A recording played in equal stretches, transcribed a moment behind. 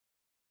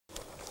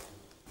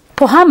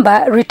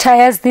Pohamba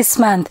retires this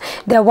month.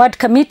 The award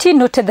committee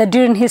noted that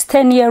during his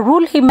 10-year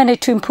rule, he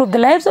managed to improve the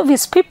lives of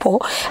his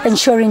people,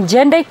 ensuring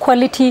gender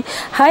equality,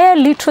 higher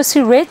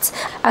literacy rates,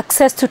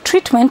 access to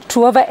treatment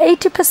to over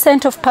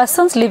 80% of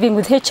persons living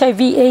with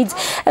HIV/AIDS,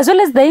 as well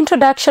as the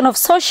introduction of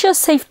social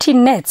safety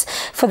nets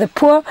for the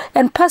poor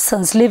and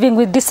persons living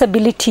with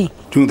disability.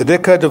 During the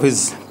decade of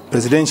his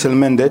presidential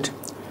mandate,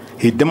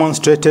 he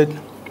demonstrated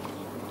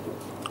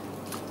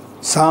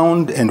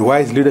sound and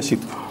wise leadership.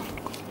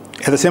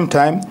 At the same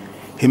time,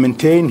 he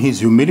maintained his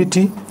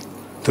humility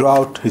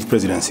throughout his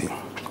presidency.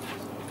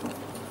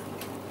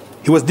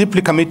 He was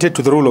deeply committed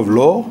to the rule of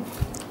law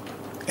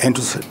and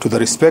to the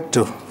respect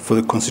for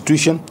the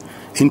Constitution,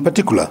 in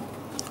particular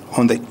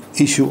on the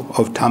issue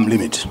of term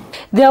limit.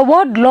 The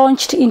award,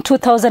 launched in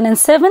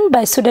 2007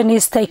 by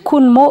Sudanese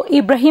tycoon Mo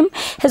Ibrahim,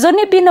 has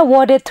only been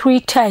awarded 3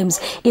 times.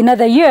 In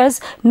other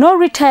years, no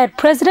retired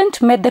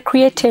president met the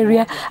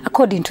criteria,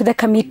 according to the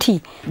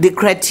committee. The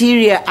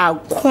criteria are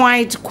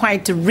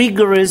quite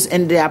rigorous,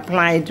 and they are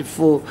applied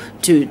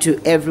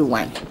to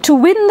everyone. To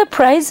win the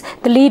prize,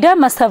 the leader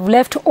must have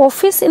left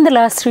office in the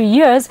last 3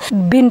 years,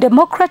 been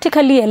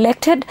democratically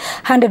elected,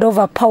 handed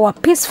over power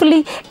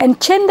peacefully,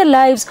 and changed the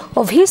lives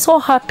of his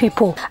or her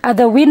people.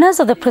 Other winners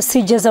of the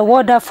prestigious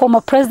award are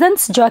former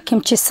Presidents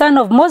Joaquim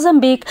Chissano of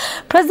Mozambique,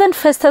 President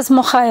Festus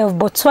Mogae of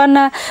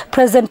Botswana,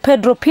 President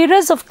Pedro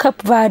Pires of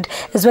Cape Verde,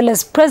 as well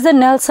as President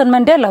Nelson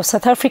Mandela of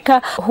South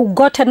Africa, who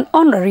got an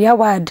honorary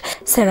award.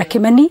 Sarah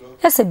Kimani,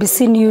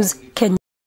 SABC News, Kenya.